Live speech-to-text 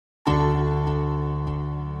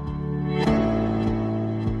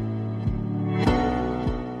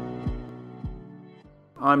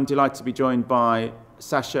I'm delighted to be joined by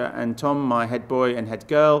Sasha and Tom, my head boy and head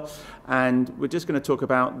girl, and we're just going to talk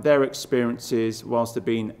about their experiences whilst they've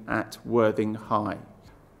been at Worthing High.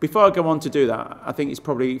 Before I go on to do that, I think it's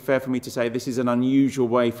probably fair for me to say this is an unusual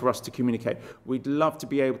way for us to communicate. We'd love to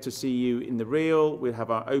be able to see you in the real. We'll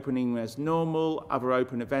have our opening as normal, other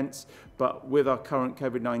open events, but with our current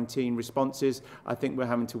COVID-19 responses, I think we're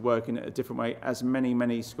having to work in a different way, as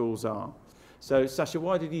many schools are. So, Sasha,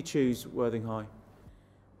 why did you choose Worthing High?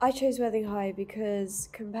 I chose Worthing High because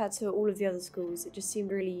compared to all of the other schools, it just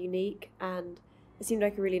seemed really unique and it seemed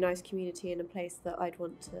like a really nice community and a place that I'd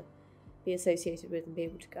want to be associated with and be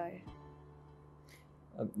able to go.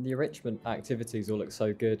 The enrichment activities all looked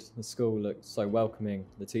so good, the school looked so welcoming,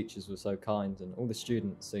 the teachers were so kind, and all the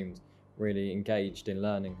students seemed really engaged in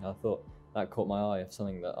learning. I thought that caught my eye of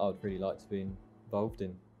something that I would really like to be involved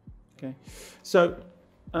in. Okay, so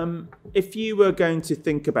if you were going to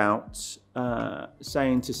think about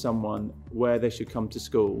saying to someone where they should come to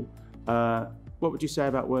school, what would you say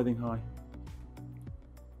about Worthing High?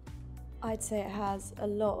 I'd say it has a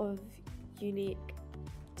lot of unique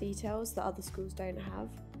details that other schools don't have.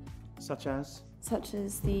 Such as? Such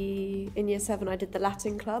as in Year 7 I did the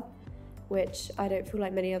Latin Club, which I don't feel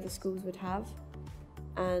like many other schools would have,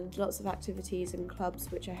 and lots of activities and clubs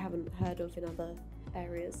which I haven't heard of in other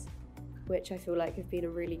areas, which I feel like have been a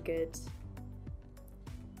really good,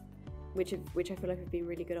 which I feel like have been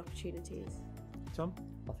really good opportunities. Tom?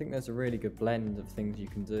 I think there's a really good blend of things you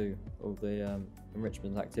can do, all the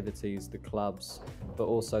enrichment activities, the clubs, but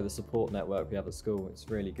also the support network we have at school. It's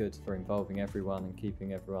really good for involving everyone and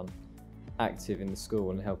keeping everyone active in the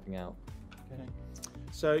school and helping out. Okay.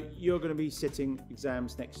 So you're going to be sitting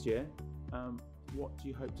exams next year. What do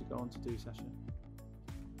you hope to go on to do, Sasha?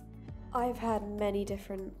 I've had many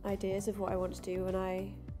different ideas of what I want to do when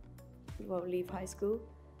I leave high school,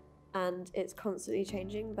 and it's constantly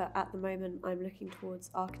changing, but at the moment I'm looking towards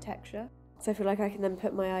architecture. So I feel like I can then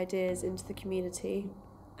put my ideas into the community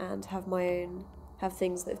and have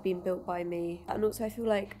things that have been built by me. And also I feel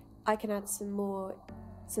like I can add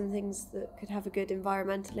some things that could have a good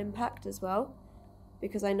environmental impact as well,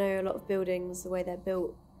 because I know a lot of buildings, the way they're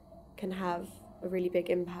built, can have a really big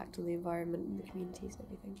impact on the environment and the communities and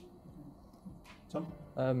everything. Tom?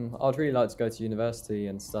 I'd really like to go to university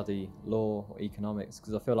and study law or economics,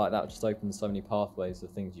 because I feel like that just opens so many pathways of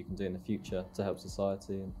things you can do in the future to help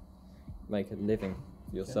society and make a living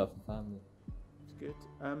for yourself and family. That's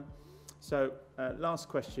good. So last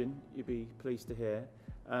question, you'd be pleased to hear.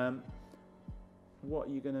 What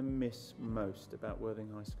are you going to miss most about Worthing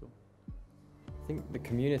High School? I think the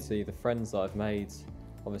community, the friends that I've made.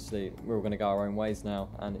 Obviously we're all going to go our own ways now,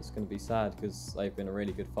 and it's going to be sad because they've been a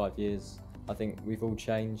really good 5 years. I think we've all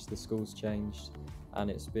changed, the school's changed, and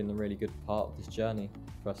it's been a really good part of this journey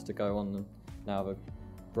for us to go on and now have a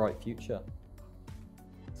bright future.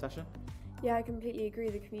 Sasha? Yeah, I completely agree.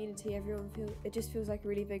 The community, it just feels like a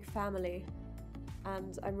really big family,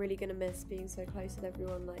 and I'm really going to miss being so close with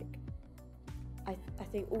everyone. Like, I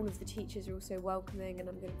think all of the teachers are also welcoming, and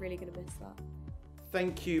I'm really going to miss that.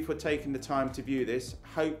 Thank you for taking the time to view this.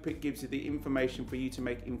 Hope it gives you the information for you to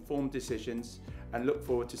make informed decisions, and look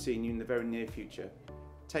forward to seeing you in the very near future.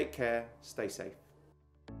 Take care, stay safe.